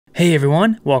Hey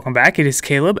everyone, welcome back. It is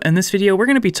Caleb. In this video, we're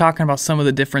going to be talking about some of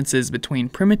the differences between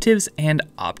primitives and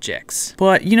objects.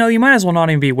 But you might as well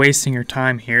not even be wasting your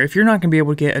time here if you're not going to be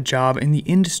able to get a job in the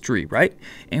industry, right?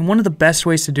 And one of the best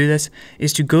ways to do this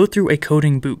is to go through a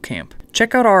coding bootcamp.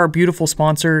 Check out our beautiful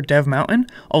sponsor, Dev Mountain.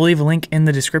 I'll leave a link in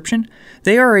the description.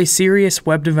 They are a serious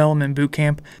web development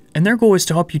bootcamp, and their goal is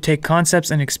to help you take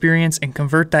concepts and experience and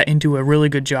convert that into a really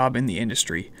good job in the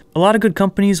industry. A lot of good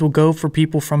companies will go for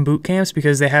people from boot camps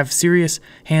because they have serious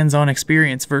hands-on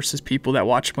experience versus people that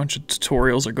watch a bunch of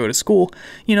tutorials or go to school.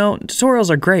 Tutorials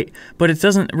are great, but it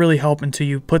doesn't really help until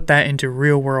you put that into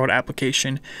real-world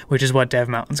application, which is what Dev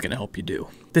Mountain's going to help you do.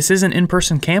 This is an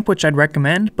in-person camp, which I'd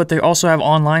recommend, but they also have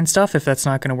online stuff if that's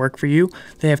not going to work for you.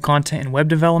 They have content in web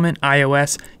development,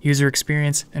 iOS, user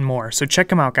experience, and more. So check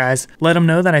them out, guys. Let them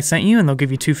know that I sent you, and they'll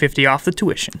give you $250 off the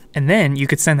tuition. And then you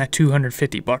could send that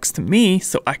 $250 to me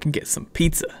so I can get some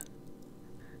pizza.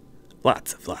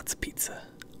 Lots of pizza.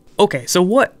 Okay, so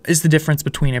what is the difference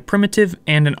between a primitive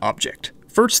and an object?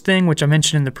 First thing, which I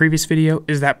mentioned in the previous video,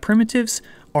 is that primitives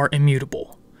are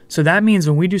immutable. So that means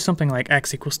when we do something like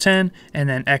x equals 10 and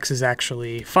then x is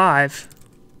actually 5,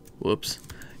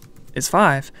 it's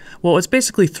 5, well, it's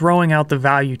basically throwing out the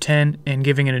value 10 and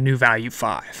giving it a new value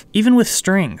 5. Even with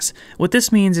strings, what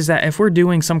this means is that if we're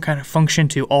doing some kind of function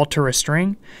to alter a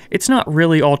string, it's not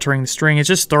really altering the string, it's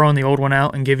just throwing the old one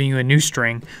out and giving you a new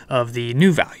string of the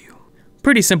new value.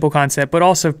 Pretty simple concept, but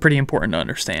also pretty important to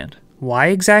understand. Why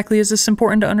exactly is this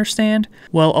important to understand?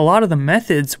 Well, a lot of the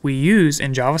methods we use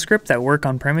in JavaScript that work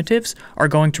on primitives are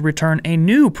going to return a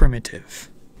new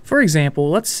primitive. For example,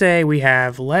 let's say we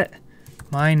have let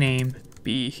my name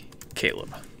be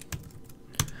Caleb.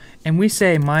 And we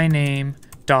say my name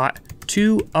dot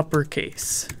to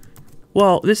uppercase.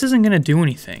 Well, this isn't going to do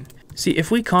anything. See, if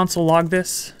we console log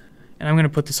this, and I'm going to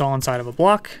put this all inside of a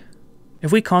block,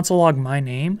 if we console log my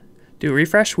name, do a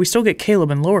refresh, we still get Caleb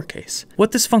in lowercase.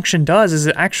 What this function does is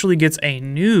it actually gets a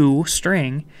new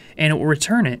string and it will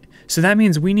return it. So that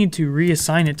means we need to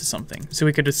reassign it to something. So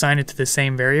we could assign it to the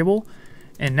same variable,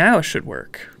 and now it should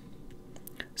work.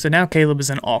 So now Caleb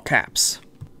is in all caps.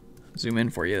 Zoom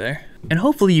in for you there. And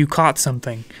hopefully you caught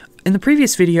something. In the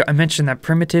previous video, I mentioned that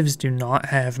primitives do not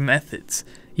have methods.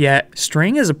 Yet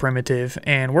string is a primitive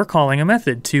and we're calling a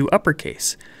method to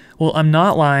uppercase. Well, I'm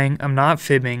not lying, I'm not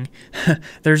fibbing.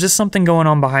 There's just something going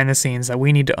on behind the scenes that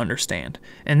we need to understand.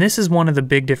 And this is one of the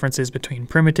big differences between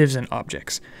primitives and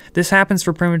objects. This happens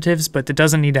for primitives, but it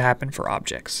doesn't need to happen for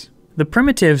objects. The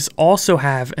primitives also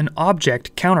have an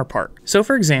object counterpart. So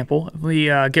for example, if we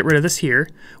get rid of this here,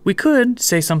 we could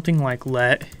say something like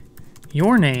let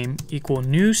your name equal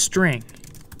new string,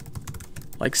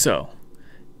 like so.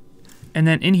 And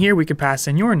then in here we could pass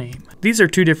in your name. These are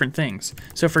two different things.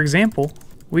 So for example,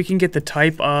 we can get the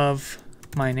type of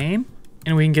my name,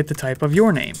 and we can get the type of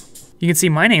your name. You can see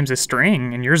my name's a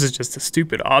string, and yours is just a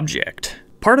stupid object.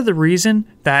 Part of the reason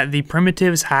that the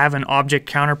primitives have an object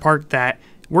counterpart that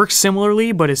works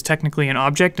similarly, but is technically an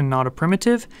object and not a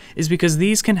primitive, is because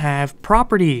these can have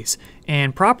properties,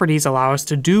 and properties allow us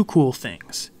to do cool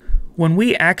things. When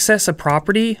we access a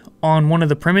property on one of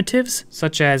the primitives,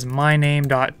 such as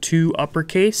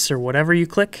myname.toUppercase or whatever you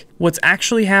click, what's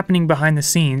actually happening behind the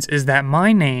scenes is that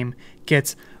my name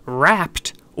gets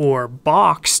wrapped or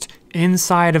boxed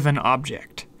inside of an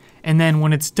object. And then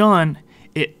when it's done,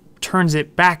 it turns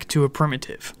it back to a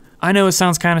primitive. I know it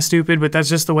sounds kind of stupid, but that's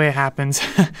just the way it happens.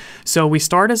 So we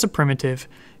start as a primitive,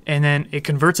 and then it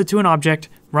converts it to an object,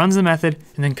 runs the method,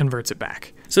 and then converts it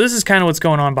back. So this is kind of what's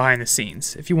going on behind the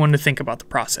scenes, if you wanted to think about the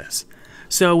process.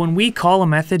 So when we call a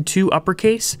method to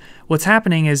uppercase, what's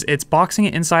happening is it's boxing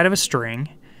it inside of a string,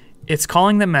 it's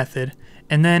calling the method,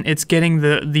 and then it's getting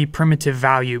the primitive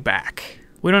value back.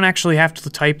 We don't actually have to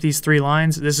type these 3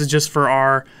 lines. This is just for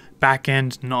our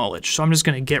back-end knowledge. So I'm just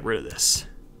going to get rid of this.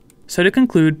 So to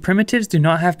conclude, primitives do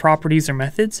not have properties or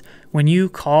methods. When you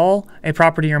call a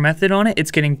property or method on it,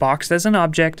 it's getting boxed as an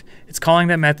object, it's calling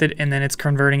that method, and then it's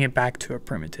converting it back to a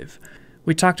primitive.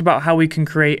 We talked about how we can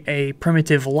create a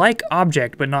primitive-like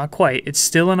object, but not quite. It's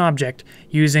still an object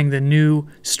using the new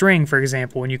string, for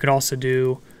example, and you could also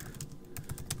do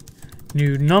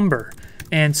new number,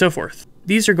 and so forth.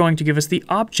 These are going to give us the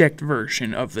object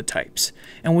version of the types,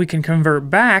 and we can convert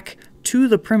back to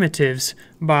the primitives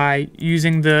by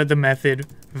using the method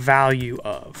value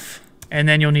of. And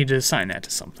then you'll need to assign that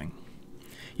to something.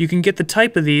 You can get the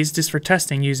type of these just for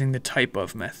testing using the type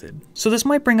of method. So this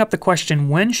might bring up the question,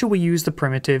 when should we use the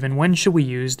primitive and when should we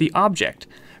use the object?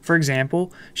 For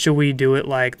example, should we do it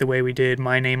like the way we did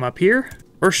my name up here?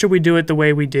 Or should we do it the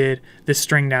way we did this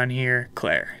string down here,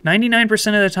 Claire? 99%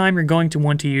 of the time you're going to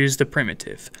want to use the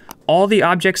primitive. All the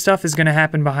object stuff is going to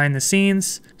happen behind the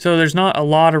scenes, so there's not a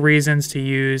lot of reasons to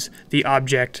use the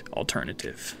object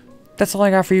alternative. That's all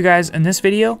I got for you guys in this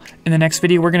video. In the next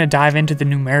video, we're going to dive into the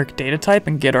numeric data type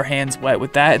and get our hands wet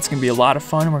with that. It's going to be a lot of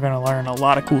fun, and we're going to learn a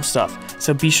lot of cool stuff.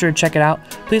 So be sure to check it out.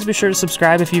 Please be sure to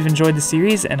subscribe if you've enjoyed the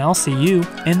series, and I'll see you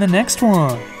in the next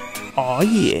one. Aw,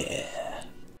 yeah.